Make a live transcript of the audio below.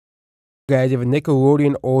guys, you have a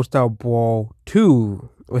Nickelodeon All-Star Brawl 2,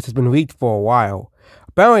 which has been leaked for a while.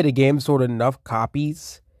 Apparently, the game sold enough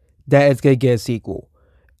copies that it's going to get a sequel.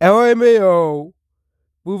 LMAO!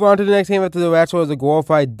 Move on to the next game after the last one was a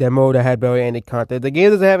glorified demo that had barely any content. The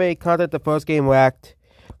game doesn't have any content the first game lacked,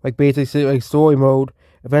 like basically like story mode,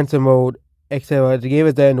 adventure mode, etc. The game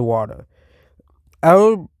is dead in the water. I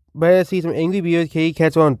would better see some Angry Beavers, Katie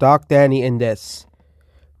Ketchel, and Doc Danny in this.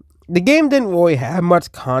 The game didn't really have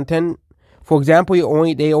much content. For example,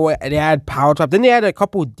 they had Power Trap. Then they had a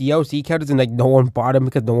couple DLC characters and like no one bought them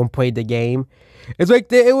because no one played the game. It's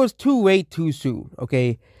like it was too late too soon.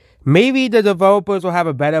 Okay, maybe the developers will have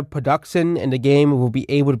a better production and the game will be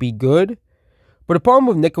able to be good. But the problem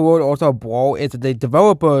with Nickelodeon also Brawl is that the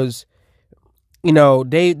developers,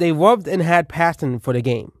 they loved and had passion for the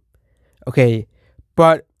game. Okay,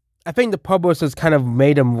 but I think the publishers kind of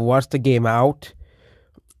made them rush the game out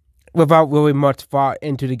without really much thought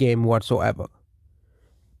into the game whatsoever.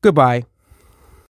 Goodbye.